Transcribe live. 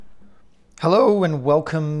Hello and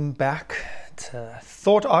welcome back to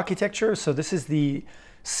Thought Architecture. So this is the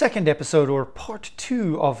second episode or part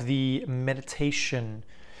two of the meditation.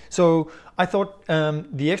 So I thought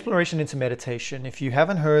the exploration into meditation, if you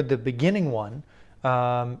haven't heard the beginning one,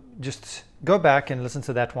 just go back and listen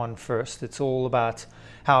to that one first. It's all about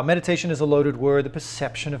how meditation is a loaded word, the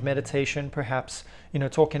perception of meditation, perhaps,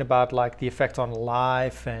 talking about like the effect on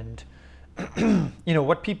life and,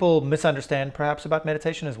 what people misunderstand perhaps about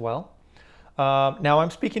meditation as well. Now,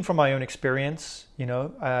 I'm speaking from my own experience,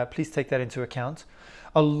 please take that into account.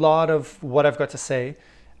 A lot of what I've got to say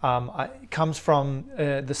comes from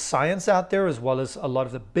the science out there, as well as a lot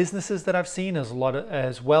of the businesses that I've seen,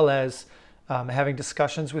 as well as having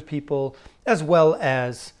discussions with people, as well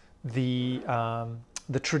as the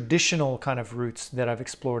traditional kind of roots that I've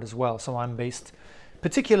explored as well. So I'm based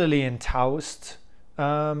particularly in Taoist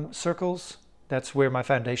circles. That's where my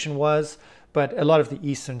foundation was, but a lot of the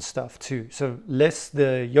Eastern stuff too. So less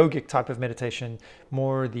the yogic type of meditation,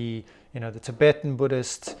 more the Tibetan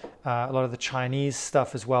Buddhist, a lot of the Chinese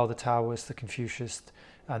stuff as well, the Taoist, the Confucius,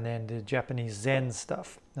 and then the Japanese Zen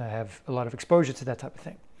stuff. I have a lot of exposure to that type of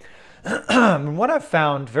thing. And what I've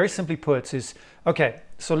found, very simply put, is, okay,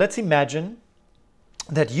 so let's imagine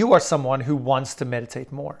that you are someone who wants to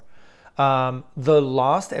meditate more. The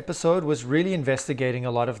last episode was really investigating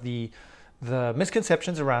a lot of the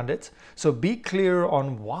misconceptions around it. So be clear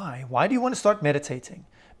on why. Why do you want to start meditating?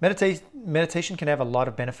 Meditation can have a lot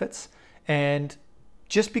of benefits. And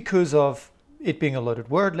just because of it being a loaded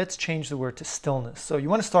word, let's change the word to stillness. So you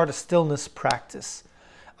want to start a stillness practice.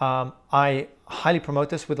 I highly promote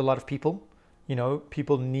this with a lot of people.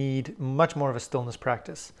 People need much more of a stillness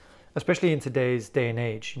practice, especially in today's day and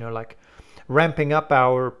age. Like ramping up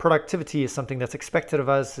our productivity is something that's expected of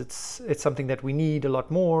us. It's something that we need a lot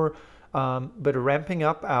more. But ramping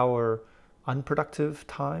up our unproductive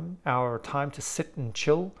time, our time to sit and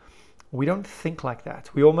chill, we don't think like that.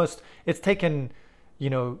 It's taken,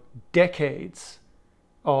 decades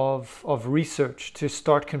of research to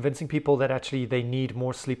start convincing people that actually they need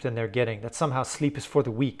more sleep than they're getting, that somehow sleep is for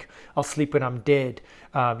the weak. I'll sleep when I'm dead.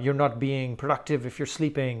 You're not being productive if you're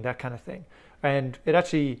sleeping, that kind of thing. And it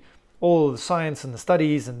actually, all the science and the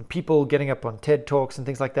studies and people getting up on TED Talks and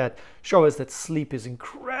things like that show us that sleep is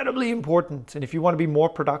incredibly important. And if you want to be more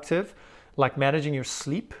productive, like managing your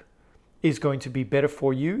sleep is going to be better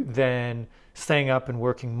for you than staying up and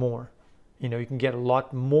working more. You can get a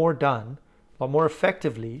lot more done, a lot more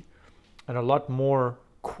effectively, and a lot more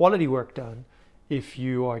quality work done if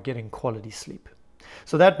you are getting quality sleep.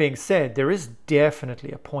 So that being said, there is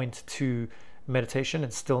definitely a point to meditation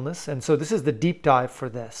and stillness. And so this is the deep dive for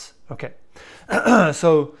this. Okay.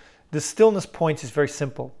 So the stillness point is very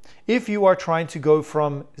simple. If you are trying to go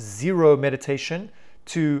from zero meditation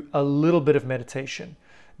to a little bit of meditation,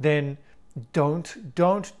 then don't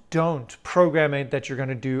program it that you're going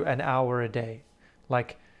to do an hour a day.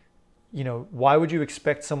 Like, why would you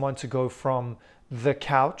expect someone to go from the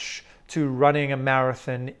couch to running a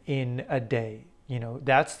marathon in a day?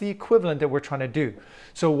 That's the equivalent that we're trying to do.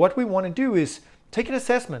 So what we want to do is take an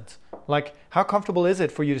assessment. Like, how comfortable is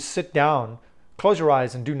it for you to sit down, close your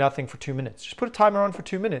eyes and do nothing for 2 minutes? Just put a timer on for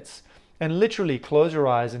 2 minutes and literally close your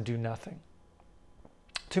eyes and do nothing.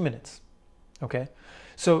 2 minutes. Okay.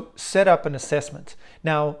 So set up an assessment.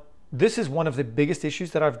 Now, this is one of the biggest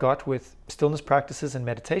issues that I've got with stillness practices and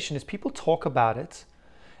meditation is people talk about it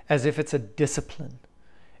as if it's a discipline.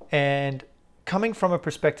 And coming from a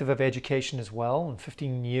perspective of education as well, and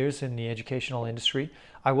 15 years in the educational industry,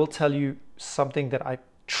 I will tell you something that I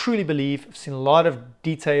truly believe. I've seen a lot of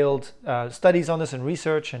detailed studies on this and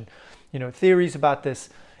research and theories about this,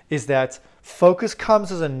 is that focus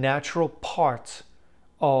comes as a natural part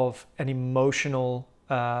of an emotional,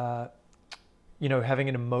 having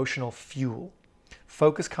an emotional fuel.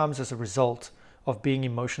 Focus comes as a result of being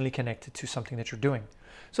emotionally connected to something that you're doing.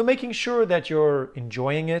 So making sure that you're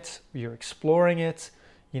enjoying it, you're exploring it,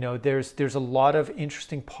 there's a lot of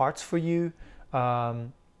interesting parts for you.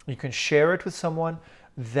 You can share it with someone.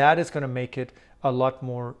 That is going to make it a lot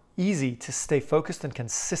more easy to stay focused and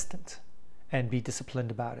consistent and be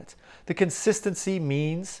disciplined about it. The consistency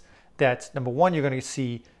means that, number one, you're going to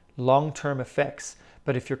see long-term effects.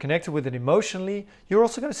 But if you're connected with it emotionally, you're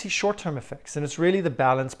also going to see short-term effects. And it's really the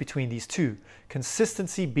balance between these two.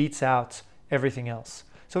 Consistency beats out everything else.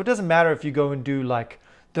 So it doesn't matter if you go and do like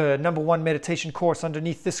the #1 meditation course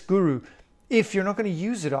underneath this guru, if you're not going to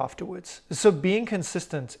use it afterwards. So being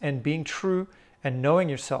consistent and being true and knowing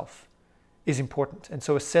yourself is important. And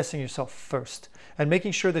so assessing yourself first and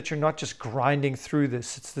making sure that you're not just grinding through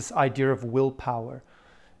this. It's this idea of willpower.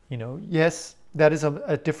 Yes, that is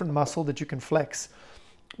a different muscle that you can flex,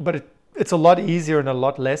 but it's a lot easier and a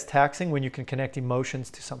lot less taxing when you can connect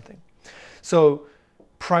emotions to something. So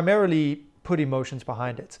primarily put emotions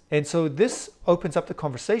behind it. And so this opens up the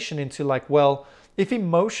conversation into like, well, if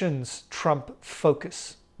emotions trump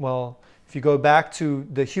focus, well, if you go back to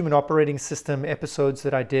the human operating system episodes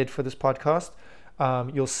that I did for this podcast,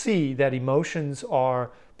 you'll see that emotions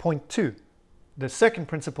are point two, the second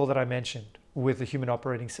principle that I mentioned with the human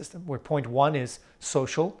operating system, where point one is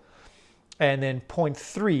social, and then point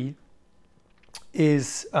three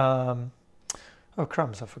is, oh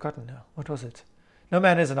crumbs, I've forgotten now. What was it? No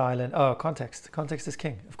man is an island. Oh, context. Context is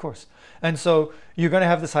king, of course. And so you're going to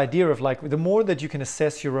have this idea of like, the more that you can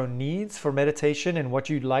assess your own needs for meditation and what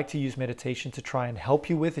you'd like to use meditation to try and help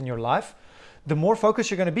you with in your life, the more focused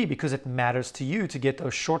you're going to be, because it matters to you to get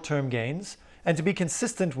those short-term gains, and to be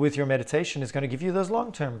consistent with your meditation is going to give you those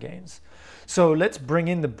long-term gains. So let's bring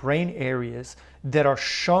in the brain areas that are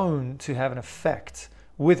shown to have an effect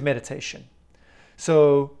with meditation.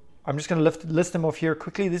 So I'm just going to list them off here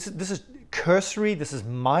quickly. This is cursory. This is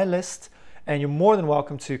my list, and you're more than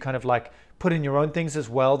welcome to kind of like put in your own things as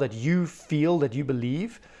well that you feel, that you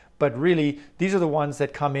believe. But really, these are the ones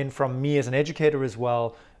that come in from me as an educator as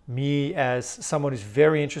well, me as someone who's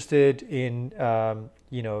very interested in,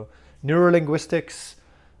 neurolinguistics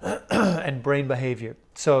and brain behavior.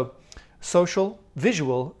 So social,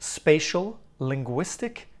 visual, spatial,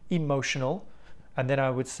 linguistic, emotional, and then I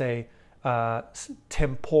would say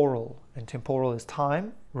temporal. And temporal is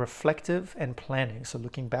time, reflective, and planning. So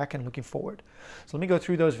looking back and looking forward. So let me go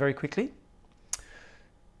through those very quickly.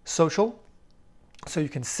 Social. So you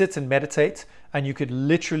can sit and meditate, and you could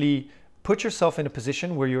literally put yourself in a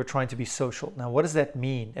position where you're trying to be social. Now, what does that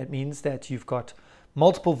mean? It means that you've got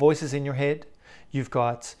multiple voices in your head. You've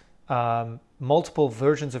got multiple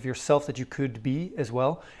versions of yourself that you could be as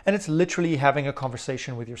well. And it's literally having a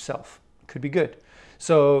conversation with yourself. Could be good.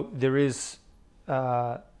 So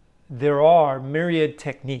there are myriad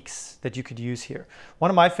techniques that you could use here. One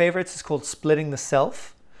of my favorites is called splitting the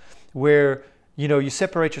self, where you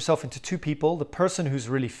separate yourself into two people, the person who's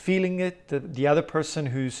really feeling it, the other person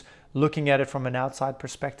who's looking at it from an outside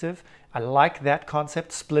perspective. I like that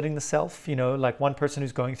concept, splitting the self, like one person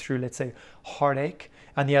who's going through, let's say, heartache,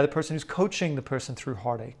 and the other person who's coaching the person through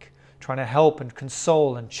heartache, trying to help and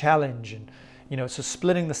console and challenge, and so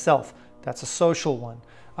splitting the self. That's a social one.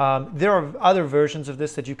 There are other versions of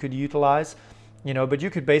this that you could utilize, but you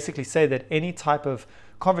could basically say that any type of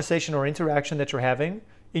conversation or interaction that you're having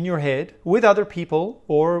in your head with other people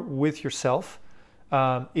or with yourself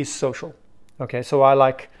is social. Okay, so I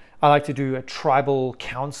like to do a tribal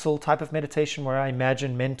council type of meditation where I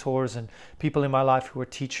imagine mentors and people in my life who are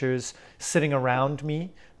teachers sitting around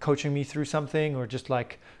me, coaching me through something, or just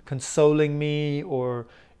like consoling me, or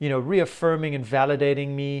reaffirming and validating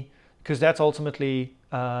me, because that's ultimately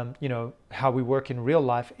how we work in real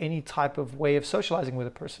life, any type of way of socializing with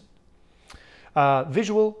a person.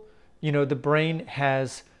 Visual, the brain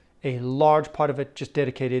has a large part of it just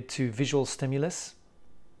dedicated to visual stimulus.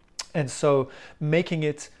 And so making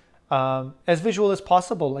it as visual as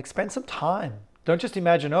possible, like spend some time. Don't just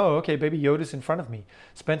imagine, oh, okay, Baby Yoda's in front of me.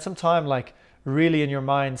 Spend some time like really in your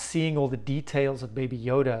mind seeing all the details of Baby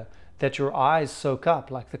Yoda that your eyes soak up,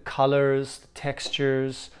 like the colors, the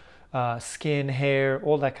textures, skin, hair,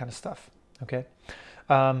 all that kind of stuff, okay?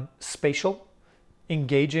 Spatial,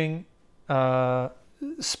 engaging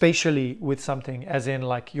spatially with something, as in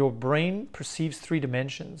like your brain perceives 3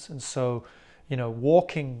 dimensions. And so,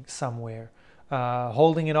 walking somewhere,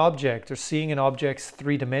 holding an object or seeing an object's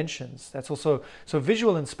 3 dimensions. That's also, so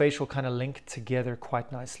visual and spatial kind of link together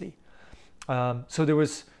quite nicely. So there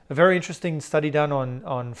was a very interesting study done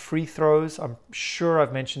on free throws. I'm sure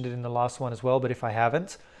I've mentioned it in the last one as well, but if I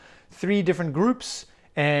haven't, 3 different groups,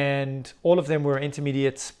 and all of them were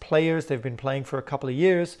intermediate players. They've been playing for a couple of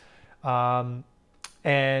years. And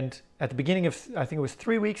at the beginning of, I think it was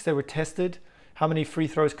 3 weeks, they were tested. How many free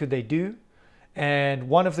throws could they do? And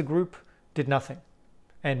one of the group did nothing.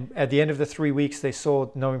 And at the end of the 3 weeks, they saw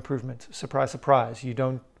no improvement. Surprise, surprise. You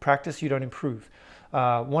don't practice, you don't improve.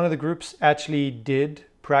 One of the groups actually did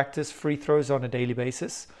practice free throws on a daily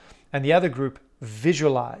basis. And the other group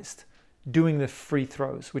visualized doing the free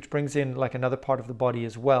throws, which brings in like another part of the body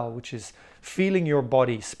as well, which is feeling your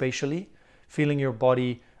body spatially, feeling your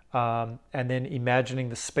body, and then imagining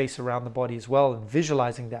the space around the body as well, and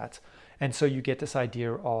visualizing that. And so you get this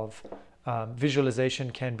idea of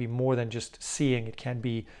visualization can be more than just seeing. It can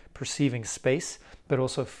be perceiving space, but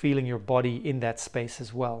also feeling your body in that space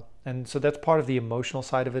as well. And so that's part of the emotional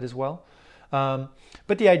side of it as well.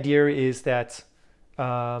 But the idea is that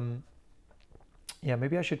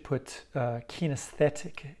maybe I should put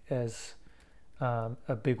kinesthetic as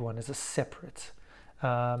a big one as a separate.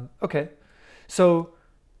 Okay, so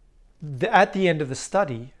at the end of the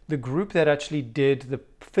study, the group that actually did the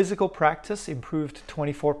physical practice improved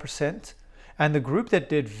 24%, and the group that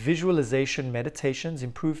did visualization meditations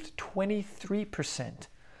improved 23%.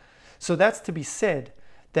 So that's to be said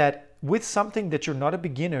that with something that you're not a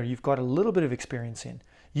beginner, you've got a little bit of experience in,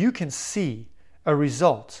 you can see a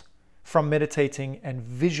result from meditating and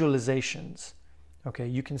visualizations. Okay,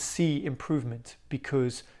 you can see improvement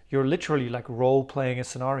because you're literally like role playing a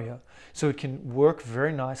scenario. So it can work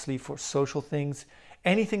very nicely for social things.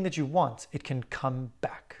 Anything that you want, it can come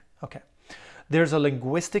back. Okay. There's a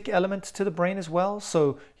linguistic element to the brain as well.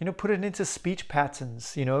 So, put it into speech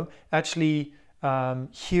patterns, actually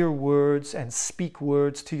hear words and speak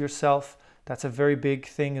words to yourself. That's a very big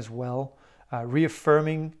thing as well.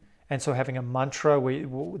 Reaffirming, and so having a mantra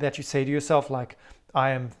that you say to yourself, like,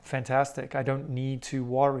 I am fantastic, I don't need to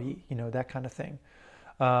worry, that kind of thing.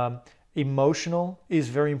 Emotional is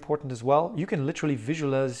very important as well. You can literally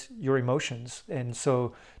visualize your emotions. And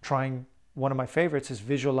so one of my favorites is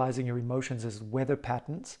visualizing your emotions as weather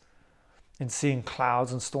patterns and seeing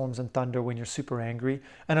clouds and storms and thunder when you're super angry,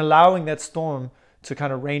 and allowing that storm to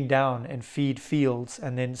kind of rain down and feed fields,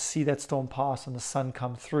 and then see that storm pass and the sun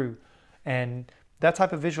come through. And that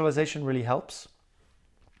type of visualization really helps.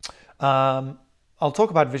 I'll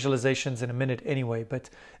talk about visualizations in a minute anyway, but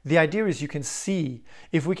the idea is you can see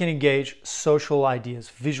if we can engage social ideas,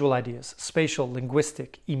 visual ideas, spatial,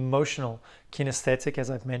 linguistic, emotional, kinesthetic,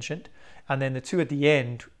 as I've mentioned, and then the two at the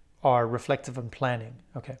end are reflective and planning.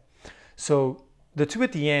 Okay, so the two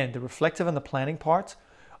at the end, the reflective and the planning part,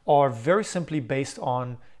 are very simply based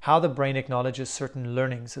on how the brain acknowledges certain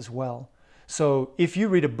learnings as well. So if you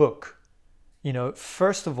read a book,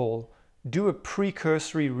 first of all, do a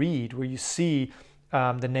precursory read where you see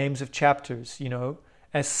the names of chapters,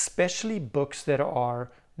 especially books that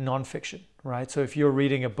are nonfiction, right? So if you're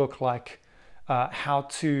reading a book like how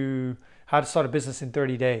to start a business in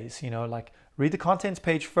 30 days, like read the contents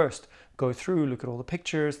page first, go through, look at all the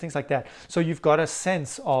pictures, things like that. So you've got a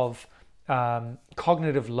sense of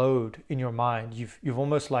cognitive load in your mind. You've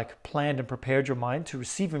almost like planned and prepared your mind to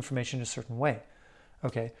receive information in a certain way.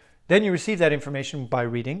 Okay. Then you receive that information by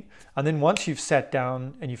reading. And then once you've sat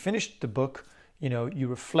down and you finished the book, you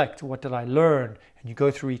reflect, what did I learn? And you go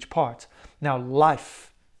through each part. Now,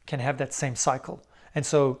 life can have that same cycle. And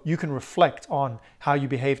so you can reflect on how you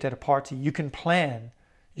behaved at a party. You can plan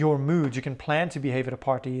your moods. You can plan to behave at a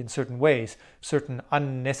party in certain ways. Certain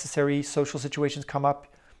unnecessary social situations come up.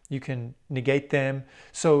 You can negate them.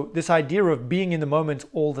 So this idea of being in the moment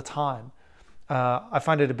all the time, I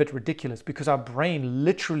find it a bit ridiculous, because our brain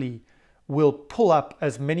literally will pull up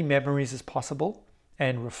as many memories as possible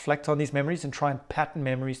and reflect on these memories and try and pattern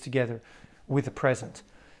memories together with the present.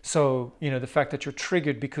 So, the fact that you're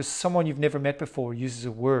triggered because someone you've never met before uses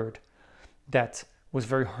a word that was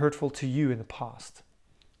very hurtful to you in the past,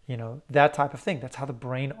 that type of thing. That's how the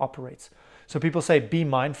brain operates. So people say, be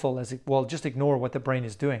mindful, just ignore what the brain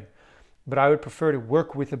is doing. But I would prefer to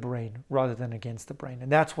work with the brain rather than against the brain.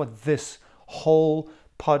 And that's what this whole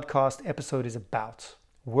podcast episode is about.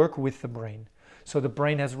 Work with the brain. So the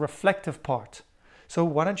brain has a reflective part. So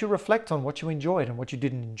why don't you reflect on what you enjoyed and what you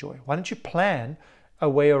didn't enjoy? Why don't you plan a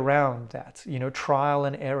way around that? Trial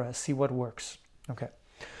and error, see what works. Okay.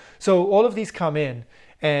 So all of these come in,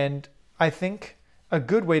 and I think a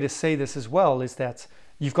good way to say this as well is that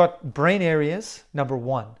you've got brain areas, number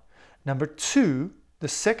one. Number two, the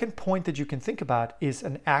second point that you can think about is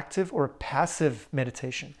an active or a passive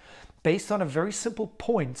meditation, based on a very simple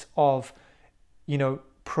point of,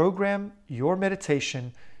 program your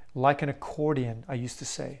meditation like an accordion, I used to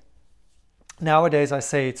say. Nowadays, I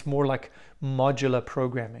say it's more like modular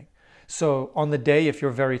programming. So on the day, if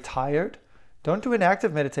you're very tired, don't do an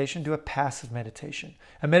active meditation, do a passive meditation.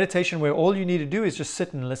 A meditation where all you need to do is just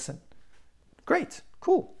sit and listen. Great,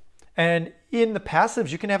 cool. And in the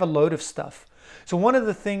passives, you can have a load of stuff. So one of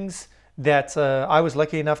the things that I was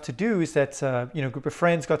lucky enough to do is that a group of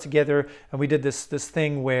friends got together and we did this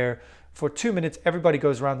thing where for 2 minutes everybody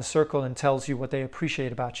goes around the circle and tells you what they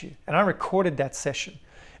appreciate about you. And I recorded that session.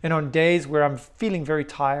 And on days where I'm feeling very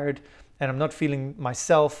tired and I'm not feeling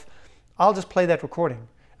myself, I'll just play that recording.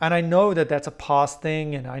 And I know that that's a past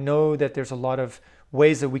thing, and I know that there's a lot of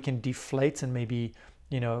ways that we can deflate and maybe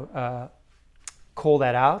call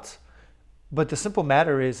that out. But the simple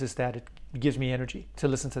matter is that it gives me energy to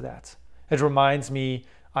listen to that. It reminds me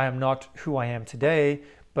I am not who I am today,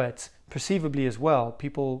 but perceivably as well,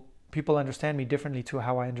 people understand me differently to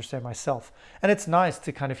how I understand myself. And it's nice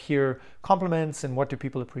to kind of hear compliments and what do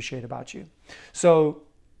people appreciate about you. So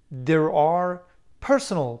there are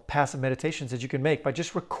personal passive meditations that you can make by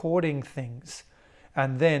just recording things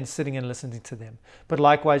and then sitting and listening to them. But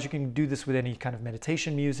likewise, you can do this with any kind of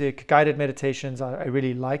meditation music, guided meditations. I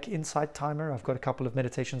really like Insight Timer. I've got a couple of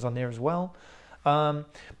meditations on there as well. But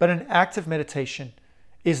an active meditation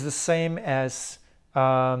is the same as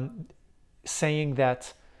saying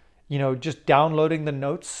that, just downloading the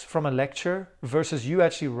notes from a lecture versus you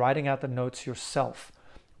actually writing out the notes yourself.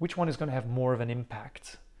 Which one is going to have more of an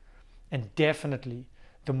impact? And definitely,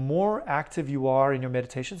 the more active you are in your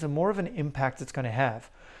meditations, the more of an impact it's going to have.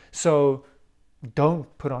 So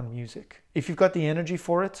don't put on music. If you've got the energy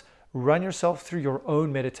for it, run yourself through your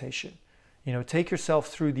own meditation. Take yourself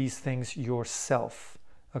through these things yourself,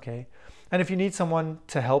 okay? And if you need someone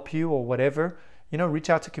to help you or whatever, reach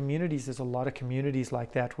out to communities. There's a lot of communities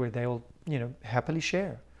like that where they'll, happily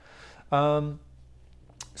share.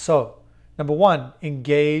 So, number one,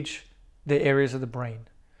 engage the areas of the brain.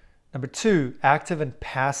 Number two, active and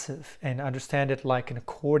passive, and understand it like an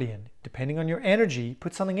accordion. Depending on your energy,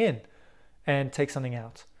 put something in and take something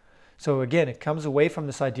out. So again, it comes away from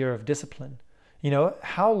this idea of discipline.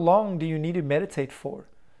 How long do you need to meditate for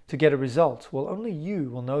to get a result? Well, only you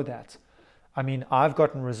will know that. I mean, I've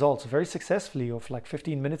gotten results very successfully of like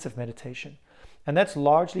 15 minutes of meditation. And that's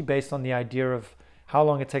largely based on the idea of how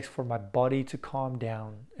long it takes for my body to calm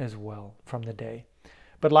down as well from the day.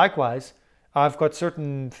 But likewise, I've got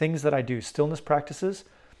certain things that I do, stillness practices,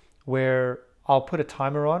 where I'll put a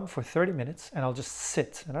timer on for 30 minutes and I'll just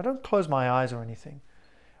sit. And I don't close my eyes or anything.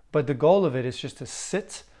 But the goal of it is just to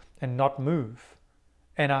sit and not move.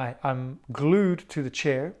 And I'm glued to the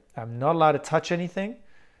chair. I'm not allowed to touch anything.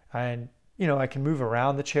 And, I can move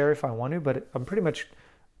around the chair if I want to, but I'm pretty much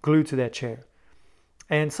glued to that chair.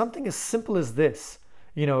 And something as simple as this,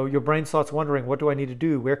 your brain starts wondering, what do I need to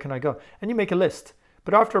do? Where can I go? And you make a list.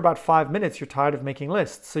 But after about 5 minutes, you're tired of making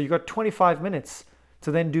lists. So you've got 25 minutes to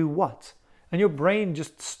then do what? And your brain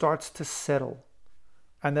just starts to settle.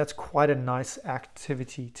 And that's quite a nice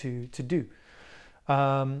activity to do.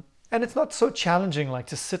 And it's not so challenging like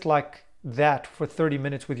to sit like that for 30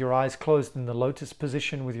 minutes with your eyes closed in the lotus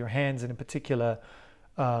position with your hands in a particular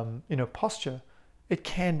posture. It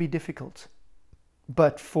can be difficult.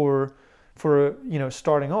 But for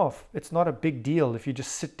starting off, it's not a big deal if you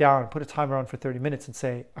just sit down, put a timer on for 30 minutes and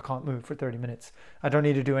say, I can't move for 30 minutes. I don't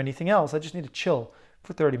need to do anything else. I just need to chill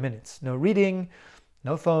for 30 minutes. No reading,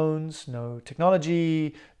 no phones, no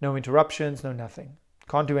technology, no interruptions, no nothing.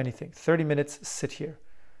 Can't do anything. 30 minutes, sit here.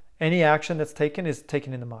 Any action that's taken is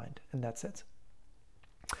taken in the mind, and that's it.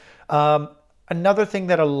 Another thing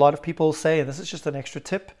that a lot of people say, and this is just an extra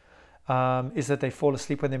tip, is that they fall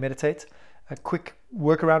asleep when they meditate. A quick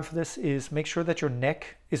workaround for this is make sure that your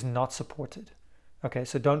neck is not supported. Okay,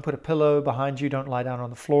 so don't put a pillow behind you. Don't lie down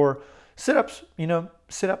on the floor. Sit up,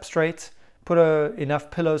 sit up straight. Put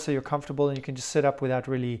enough pillows so you're comfortable and you can just sit up without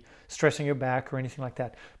really stressing your back or anything like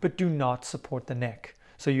that. But do not support the neck.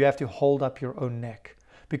 So you have to hold up your own neck.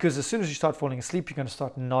 Because as soon as you start falling asleep, you're going to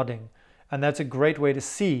start nodding. And that's a great way to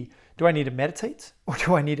see, do I need to meditate or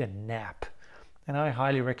do I need a nap? And I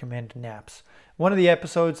highly recommend naps. One of the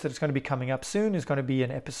episodes that is going to be coming up soon is going to be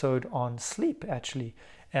an episode on sleep, actually,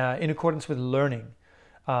 in accordance with learning,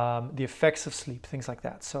 the effects of sleep, things like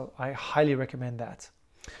that. So I highly recommend that.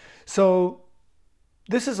 So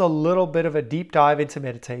this is a little bit of a deep dive into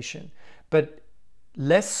meditation, but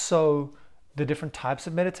less so the different types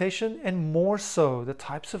of meditation and more so the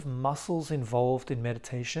types of muscles involved in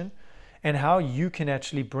meditation and how you can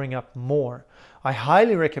actually bring up more. I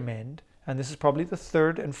highly recommend, and this is probably the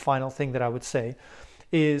third and final thing that I would say,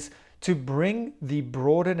 is to bring the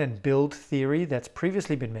broaden and build theory that's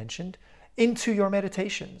previously been mentioned into your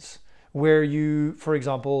meditations, where you, for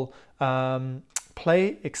example,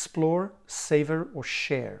 play, explore, savor, or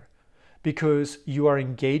share, because you are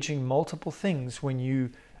engaging multiple things when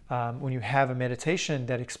you have a meditation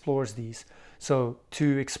that explores these. So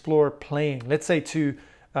to explore playing, let's say to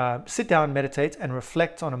sit down, meditate, and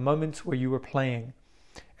reflect on a moment where you were playing,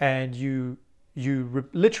 and you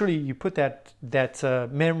literally put that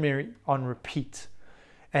memory on repeat,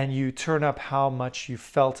 and you turn up how much you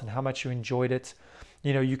felt and how much you enjoyed it.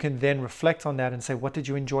 You can then reflect on that and say, what did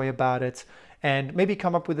you enjoy about it? And maybe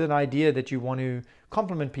come up with an idea that you want to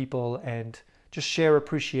compliment people and just share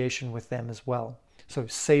appreciation with them as well. So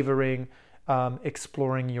savoring,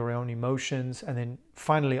 exploring your own emotions, and then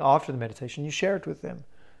finally after the meditation, you share it with them.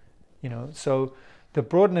 So the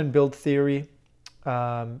broaden and build theory,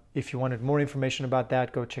 if you wanted more information about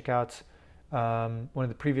that, go check out one of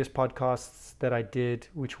the previous podcasts that I did,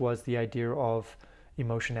 which was the idea of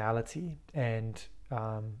emotionality and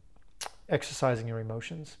exercising your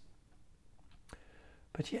emotions.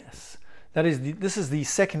 But yes, This is the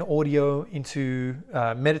second audio into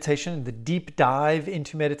meditation, the deep dive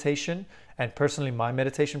into meditation, and personally my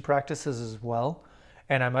meditation practices as well.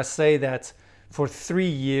 And I must say that for 3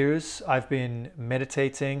 years, I've been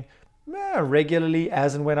meditating regularly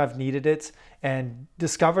as and when I've needed it, and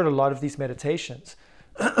discovered a lot of these meditations.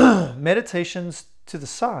 Meditations to the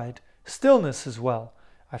side, stillness as well.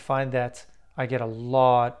 I find that I get a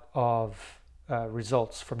lot of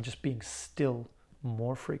results from just being still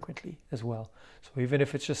more frequently as well. So even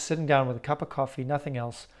if it's just sitting down with a cup of coffee, nothing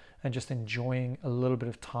else, and just enjoying a little bit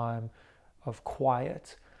of time of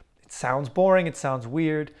quiet. It sounds boring, it sounds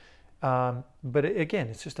weird, but again,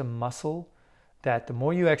 it's just a muscle that the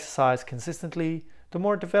more you exercise consistently, the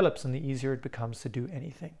more it develops and the easier it becomes to do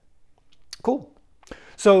anything. Cool.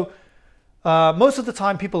 So most of the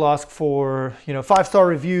time people ask for 5-star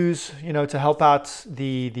reviews to help out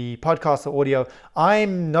the podcast or audio.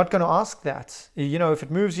 I'm not going to ask that. If it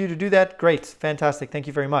moves you to do that, great, fantastic, thank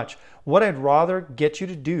you very much. What I'd rather get you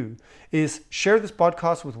to do is share this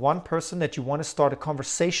podcast with one person that you want to start a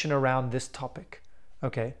conversation around this topic.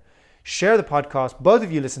 Okay, share the podcast, both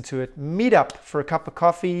of you listen to it, meet up for a cup of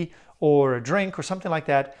coffee or a drink or something like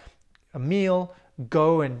that, a meal,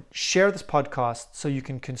 go and share this podcast so you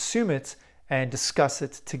can consume it and discuss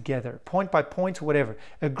it together, point by point, whatever.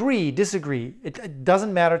 Agree, disagree, it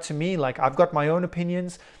doesn't matter to me. Like, I've got my own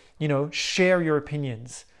opinions. Share your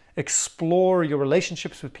opinions, explore your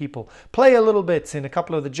relationships with people, play a little bit in a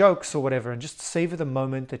couple of the jokes or whatever, and just savor the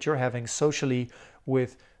moment that you're having socially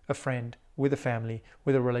with a friend, with a family,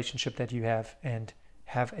 with a relationship that you have, and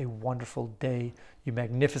have a wonderful day, you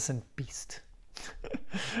magnificent beast.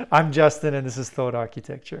 I'm Justin, and this is Thought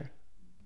Architecture.